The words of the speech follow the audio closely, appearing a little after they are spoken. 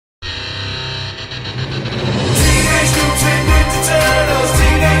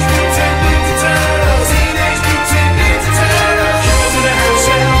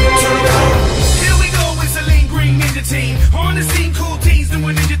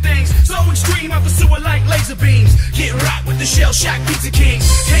extreme, I pursue it like laser beams. Get rocked with the shell shock pizza kings.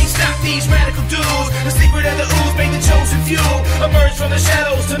 Can't stop these radical dudes. The secret of the ooze made the chosen few emerge from the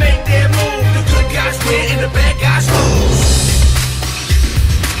shadows to make their move. The good guys win and the bad guys lose.